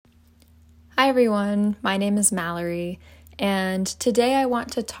Hi everyone, my name is Mallory, and today I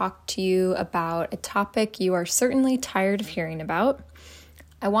want to talk to you about a topic you are certainly tired of hearing about.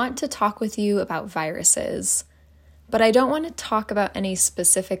 I want to talk with you about viruses, but I don't want to talk about any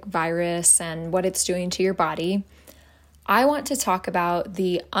specific virus and what it's doing to your body. I want to talk about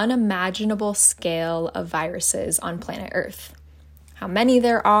the unimaginable scale of viruses on planet Earth. How many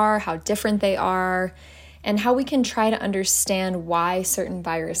there are, how different they are, and how we can try to understand why certain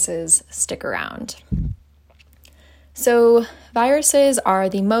viruses stick around. So, viruses are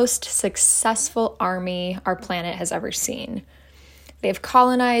the most successful army our planet has ever seen. They've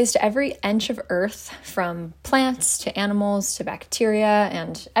colonized every inch of Earth, from plants to animals to bacteria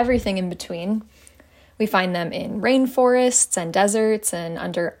and everything in between. We find them in rainforests and deserts and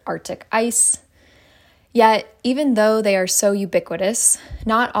under Arctic ice. Yet, even though they are so ubiquitous,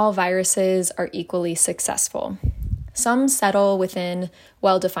 not all viruses are equally successful. Some settle within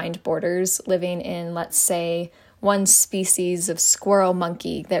well-defined borders, living in, let's say, one species of squirrel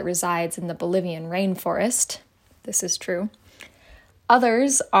monkey that resides in the Bolivian rainforest. This is true.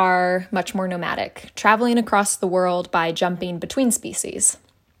 Others are much more nomadic, traveling across the world by jumping between species.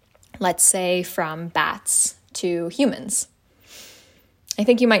 Let's say from bats to humans. I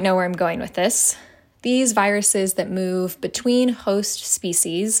think you might know where I'm going with this. These viruses that move between host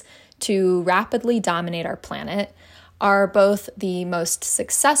species to rapidly dominate our planet are both the most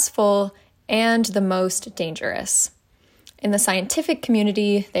successful and the most dangerous. In the scientific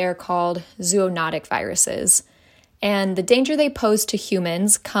community, they are called zoonotic viruses, and the danger they pose to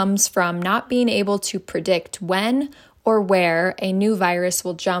humans comes from not being able to predict when or where a new virus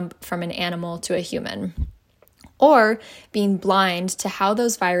will jump from an animal to a human, or being blind to how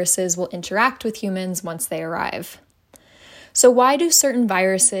those viruses will interact with humans once they arrive. So why do certain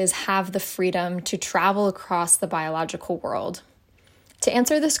viruses have the freedom to travel across the biological world? To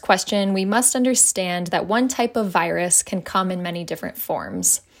answer this question, we must understand that one type of virus can come in many different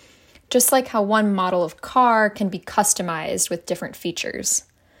forms, just like how one model of car can be customized with different features.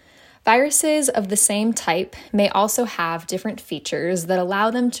 Viruses of the same type may also have different features that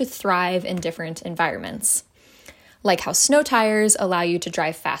allow them to thrive in different environments, like how snow tires allow you to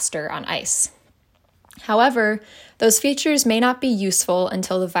drive faster on ice. However, those features may not be useful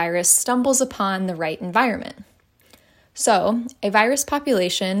until the virus stumbles upon the right environment. So, a virus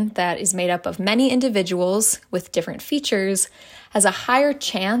population that is made up of many individuals with different features has a higher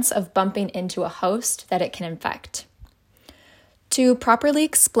chance of bumping into a host that it can infect. To properly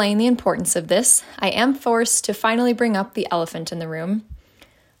explain the importance of this, I am forced to finally bring up the elephant in the room.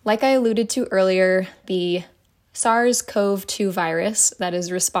 Like I alluded to earlier, the SARS-CoV-2 virus that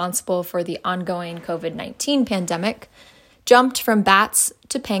is responsible for the ongoing COVID-19 pandemic jumped from bats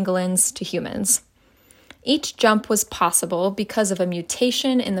to pangolins to humans. Each jump was possible because of a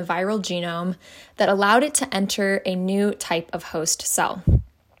mutation in the viral genome that allowed it to enter a new type of host cell.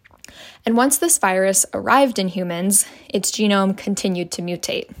 And once this virus arrived in humans, its genome continued to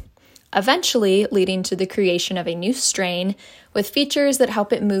mutate, eventually leading to the creation of a new strain with features that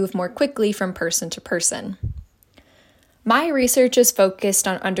help it move more quickly from person to person. My research is focused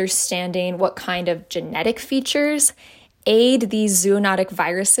on understanding what kind of genetic features aid these zoonotic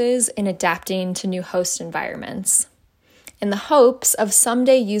viruses in adapting to new host environments, in the hopes of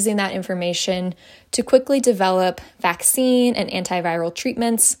someday using that information to quickly develop vaccine and antiviral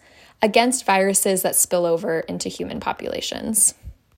treatments against viruses that spill over into human populations.